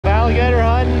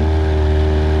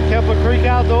Tampa Creek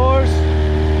Outdoors.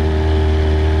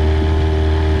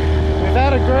 We've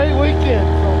had a great weekend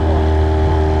so far.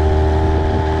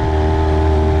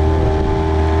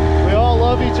 We all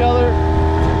love each other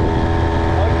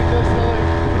unconditionally.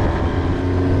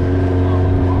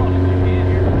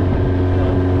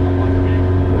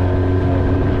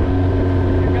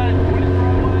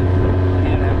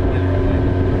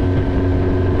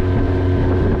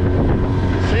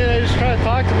 See, they just try to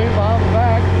talk to me behind my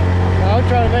back. Now I'm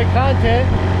trying to make content,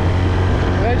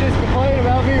 and they just complain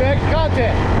about me making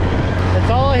content. That's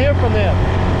all I hear from them.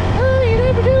 Oh, you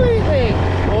never do anything.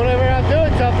 Well, whenever I'm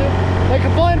doing something, they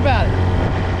complain about it.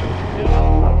 You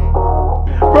know?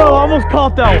 Bro, I almost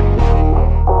caught that one.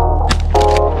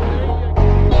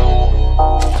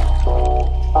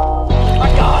 I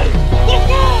got it.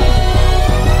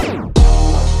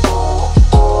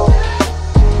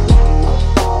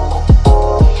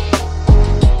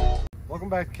 Welcome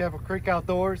back to Tampa Creek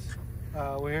Outdoors.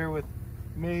 We're here with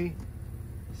me,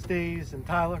 Steve's, and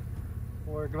Tyler.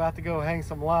 We're about to go hang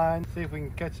some line, see if we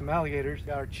can catch some alligators.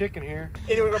 Got our chicken here.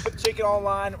 Anyway, we're gonna put the chicken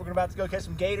online. We're about to go catch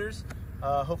some gators.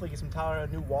 Hopefully get some Tyler a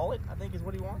new wallet, I think is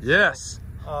what he wants. Yes.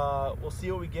 So, we'll see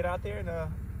what we get out there, and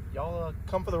y'all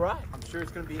come for the ride. I'm sure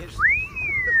it's gonna be interesting.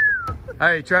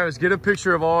 Hey, Travis, get a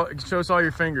picture of all, show us all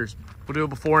your fingers. We'll do a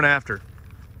before and after.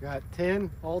 Got 10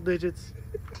 all digits,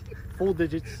 full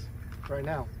digits right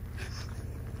now.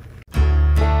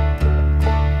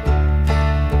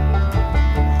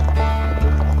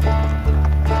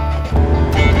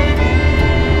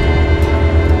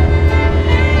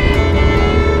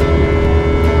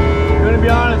 To be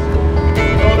honest,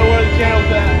 don't know where the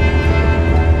channel's at.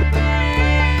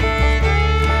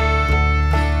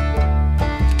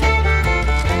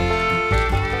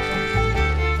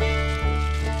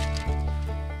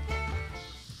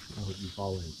 I hope you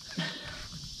fall in.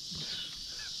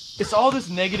 It's all this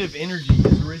negative energy is the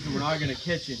reason we're not going to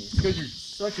catch any. It's because you're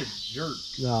such a jerk.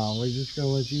 No, we're just gonna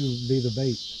let you be the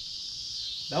bait.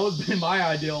 That would have been my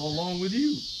idea all along with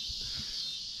you.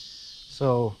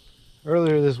 So,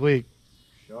 earlier this week,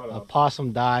 Shut a up.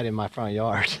 possum died in my front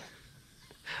yard.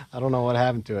 I don't know what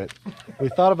happened to it. We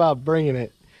thought about bringing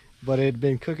it, but it had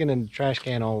been cooking in the trash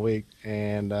can all week,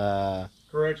 and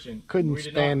Correction. couldn't we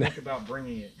did stand not think about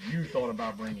bringing it. You thought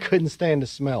about bringing it. couldn't stand the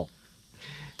smell.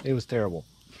 It was terrible.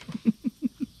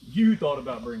 You thought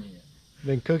about bringing it.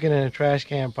 Been cooking in a trash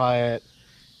can probably at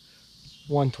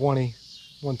 120,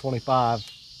 125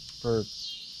 for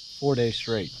 4 days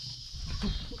straight.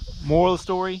 Moral of the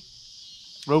story: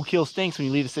 roadkill stinks when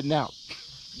you leave it sitting out.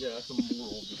 Yeah, that's a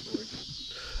moral of the story.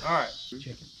 All right.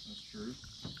 Chicken. That's true.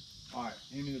 All right,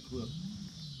 hand me the clip.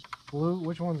 Blue?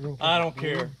 Which one's gonna? I don't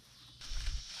care.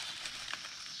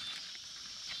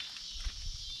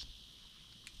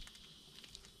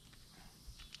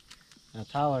 Now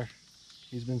Tyler,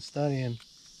 he's been studying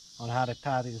on how to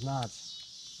tie these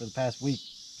knots for the past week.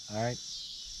 All right.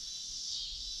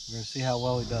 We're gonna see how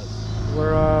well he does.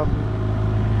 We're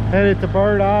headed to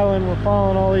Bird Island. We're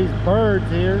following all these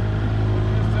birds here.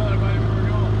 Just tell everybody where we're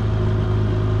going.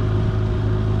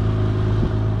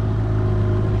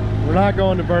 We're not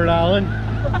going to Bird Island.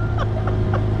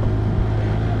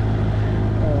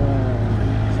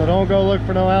 So don't go look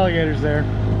for no alligators there.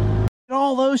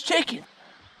 All those chicken.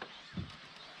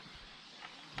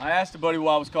 I asked a buddy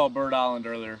why it was called Bird Island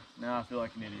earlier. Now I feel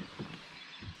like an idiot.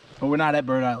 But we're not at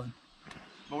Bird Island.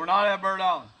 But we're not at Bird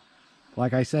Island.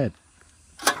 Like I said.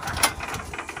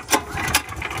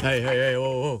 Hey,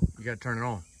 whoa. You gotta turn it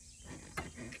on.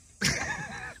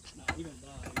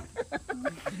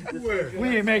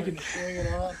 We ain't making it.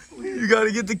 You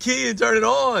gotta get the key and turn it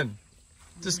on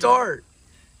to start.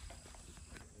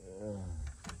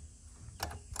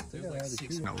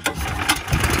 No.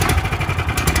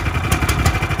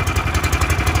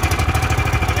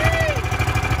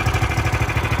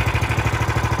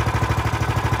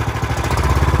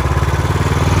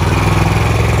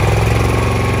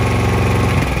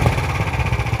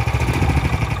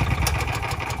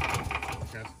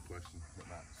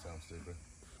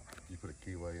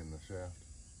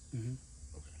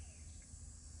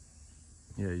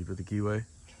 Yeah, you put the keyway?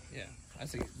 Yeah. I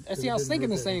see, I was thinking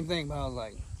the same thing, but I was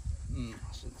like, I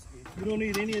shouldn't say it. You don't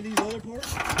need any of these other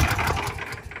parts? I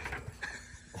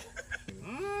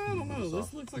don't know.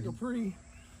 This looks like a pretty...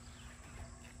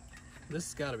 This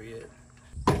has got to be it.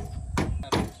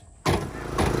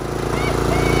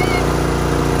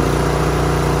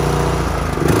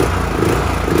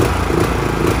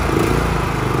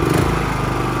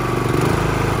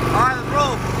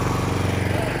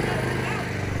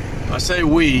 I say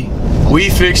we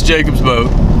fixed Jacob's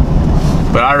boat,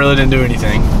 but I really didn't do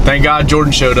anything. Thank God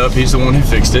Jordan showed up. He's the one who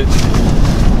fixed it.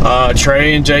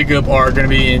 Trey and Jacob are going to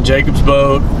be in Jacob's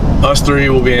boat. Us three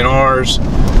will be in ours.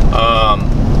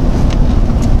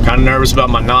 Kind of nervous about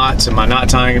my knots and my knot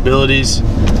tying abilities.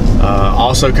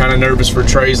 Also kind of nervous for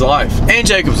Trey's life and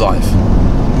Jacob's life.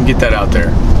 Get that out there.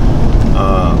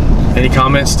 Any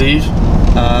comments, Steve?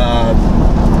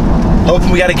 Hoping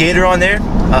we got a gator on there.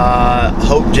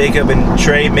 Hope Jacob and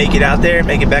Trey make it out there,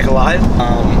 make it back alive.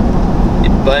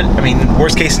 But I mean,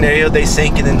 worst case scenario, they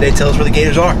sink and then they tell us where the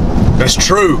gators are. That's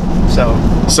true.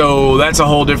 So that's a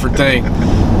whole different thing.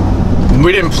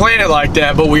 We didn't plan it like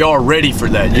that, but we are ready for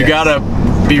that. You gotta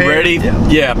be ready.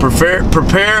 Yeah, prepare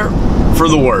for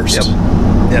the worst.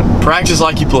 Yep. Practice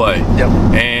like you play. Yep.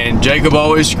 And Jacob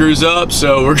always screws up,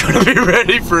 so we're gonna be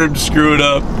ready for him to screw it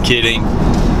up. Kidding.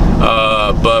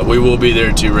 But we will be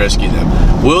there to rescue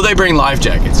them. Will they bring life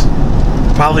jackets?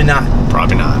 Probably not.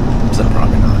 Probably not. So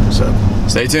probably not. So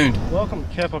stay tuned. Welcome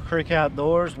to Keppel Creek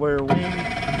Outdoors, where we...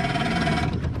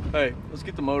 Hey, let's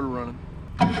get the motor running.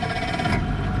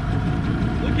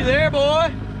 Looky there,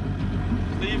 boy.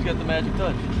 Steve's got the magic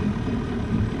touch.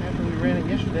 After we ran it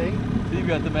yesterday. Steve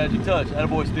got the magic touch.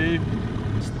 Attaboy, Steve.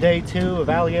 It's day 2 of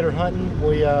alligator hunting.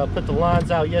 We put the lines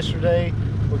out yesterday.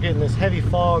 We're getting this heavy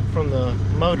fog from the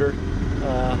motor.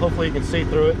 Hopefully you can see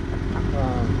through it.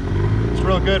 It's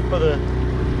real good for the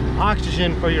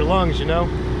oxygen for your lungs, you know.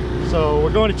 So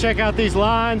we're going to check out these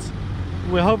lines.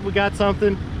 We hope we got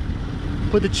something.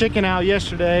 Put the chicken out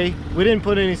yesterday. We didn't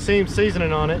put any seam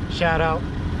seasoning on it. Shout out.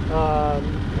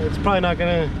 It's probably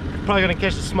gonna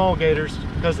catch the small gators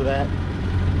because of that.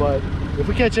 But if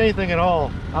we catch anything at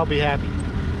all, I'll be happy.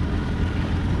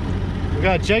 We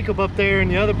got Jacob up there in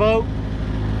the other boat.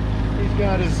 He's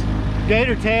got his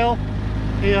gator tail.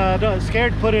 He's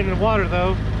scared to put it in the water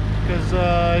though, because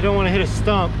he don't want to hit a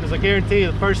stump. Because I guarantee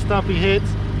you, the first stump he hits,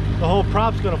 the whole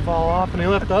prop's gonna fall off, and he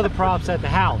left the other props at the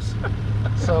house.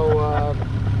 So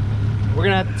we're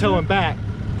gonna have to tow him back.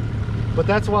 But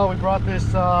that's why we brought this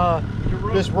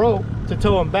this rope to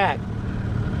tow him back,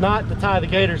 not to tie the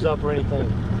gators up or anything.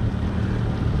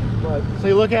 But so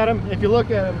you look at him. If you look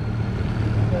at him,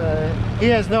 he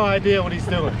has no idea what he's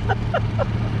doing.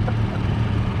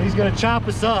 He's gonna chop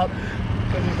us up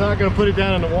because he's not gonna put it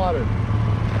down in the water.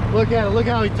 Look at it. Look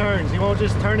how he turns. He won't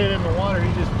just turn it in the water.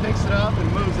 He just picks it up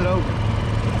and moves it over.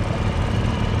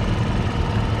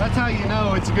 That's how you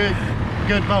know it's a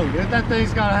good boat. That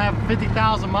thing's got to have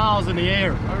 50,000 miles in the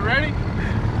air. Are we ready?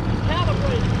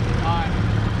 Calibrate. All right.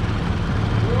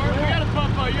 We got a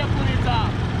pump boat. You got plenty of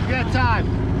time. You got time.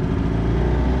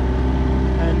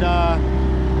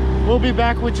 And we'll be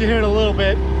back with you here in a little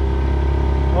bit.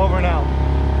 Over and out.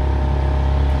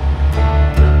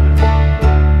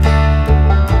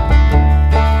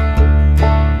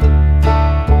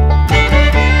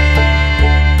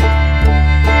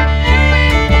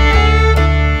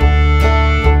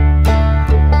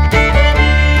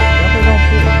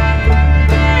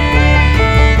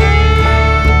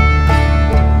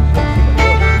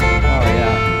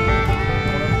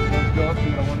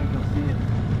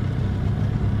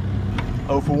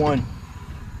 For 1.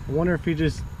 I wonder if he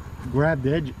just grabbed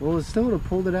the edge. Well, it still would have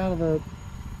pulled it out of the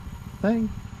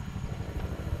thing.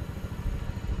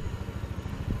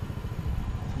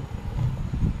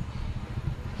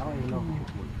 I don't even know.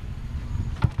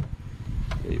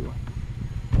 There you are.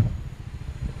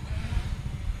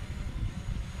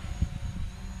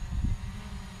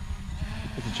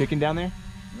 Is the chicken down there?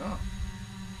 No.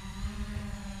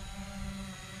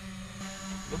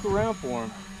 Look around for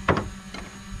him.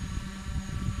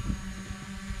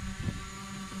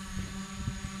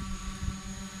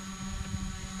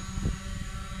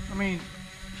 I mean,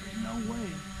 there's no way.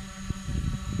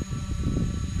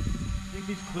 Think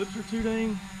these clips are too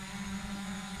dang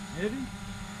heavy?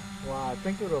 Well, I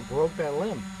think it would have broke that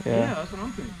limb. Yeah, that's what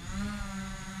I'm thinking.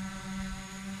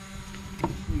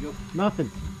 Here you go. Nothing.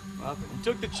 Nothing. He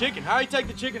took the chicken. How do you take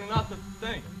the chicken and not the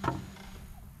thing?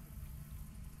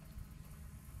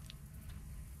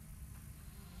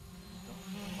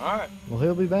 All right. Well,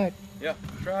 he'll be back. Yeah.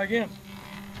 Try again.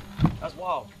 That's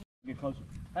wild. Get closer.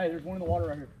 Hey, there's one in the water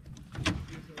right here.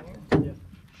 Yeah.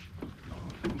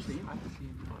 You see him? I can see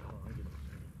him.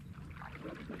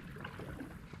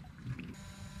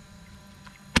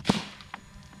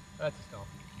 That's a stump.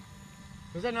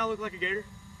 Does that not look like a gator?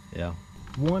 Yeah.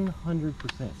 100%.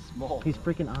 Small. His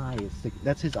freaking eye is stick.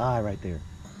 That's his eye right there.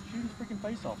 Shoot his freaking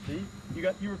face off, Steve.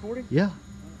 You recording? Yeah.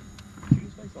 Shoot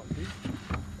his face off, Steve.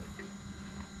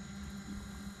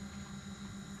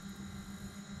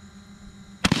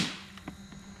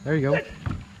 There you go. Get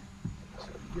him.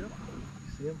 You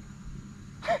see him?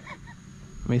 I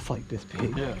mean, it's like this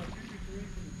big. Yeah.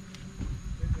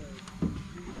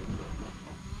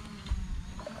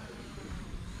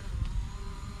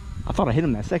 thought I hit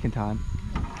him that second time.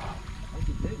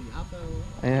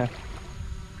 Yeah.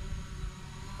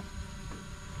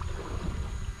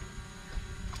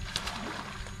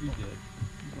 He did.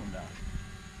 He's gonna die.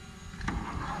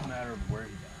 No matter where he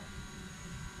died.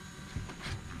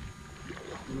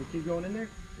 You want to keep going in there?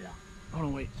 Yeah. Hold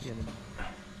on, wait. Yeah.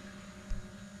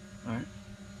 All right.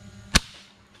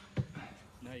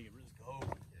 Now you can really go.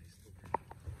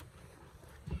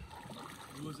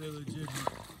 It was a legit hunt.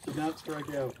 Did not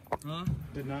strike out. Huh?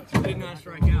 Did not strike Did not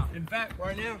strike out. In fact,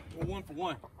 right now, we're 1 for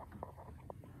 1.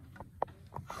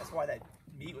 That's why that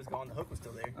meat was gone. The hook was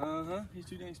still there. Uh-huh. He's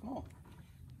too dang small.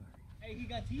 Hey, he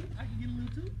got teeth? I can get a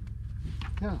little too.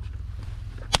 Yeah. I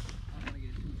want to get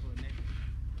a tooth for a neck.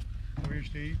 Over here,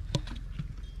 Steve.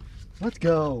 Let's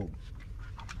go.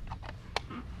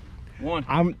 1.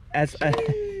 I'm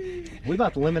We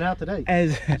about to limit out today.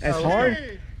 as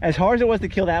hard as it was to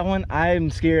kill that one. I'm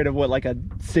scared of what like a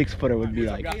 6-footer would be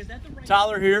like. Hey, is that the right?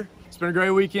 Tyler here. It's been a great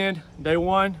weekend. Day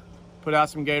 1, put out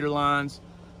some gator lines.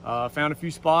 Found a few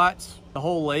spots. The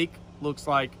whole lake looks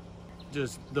like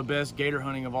just the best gator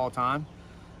hunting of all time.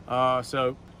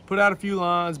 So put out a few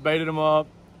lines, baited them up,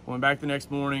 went back the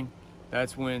next morning.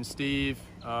 That's when Steve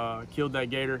killed that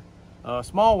gator.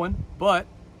 Small one, but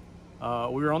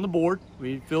we were on the board.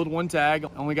 We filled 1 tag,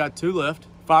 only got 2 left.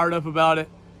 Fired up about it,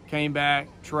 came back,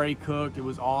 Trey cooked, it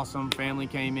was awesome. Family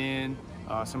came in,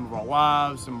 some of our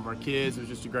wives, some of our kids. It was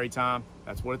just a great time.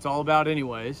 That's what it's all about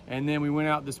anyways. And then we went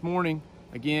out this morning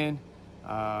again,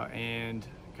 and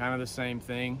kind of the same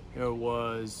thing. It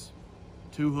was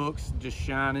 2 hooks just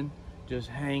shining, just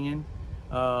hanging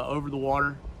over the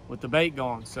water with the bait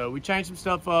gone. So we changed some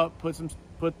stuff up,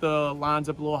 put the lines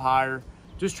up a little higher,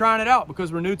 just trying it out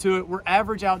because we're new to it. We're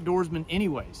average outdoorsmen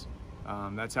anyways.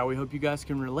 That's how we hope you guys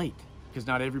can relate, because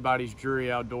not everybody's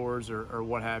Drury outdoors or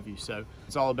what have you. So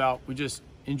it's all about, we just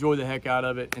enjoy the heck out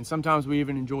of it, and sometimes we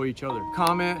even enjoy each other.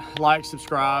 Comment, like,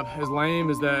 subscribe. As lame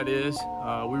as that is,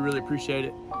 we really appreciate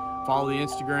it. Follow the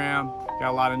Instagram. Got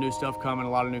a lot of new stuff coming, a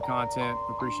lot of new content.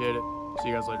 We appreciate it. See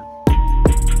you guys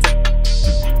later.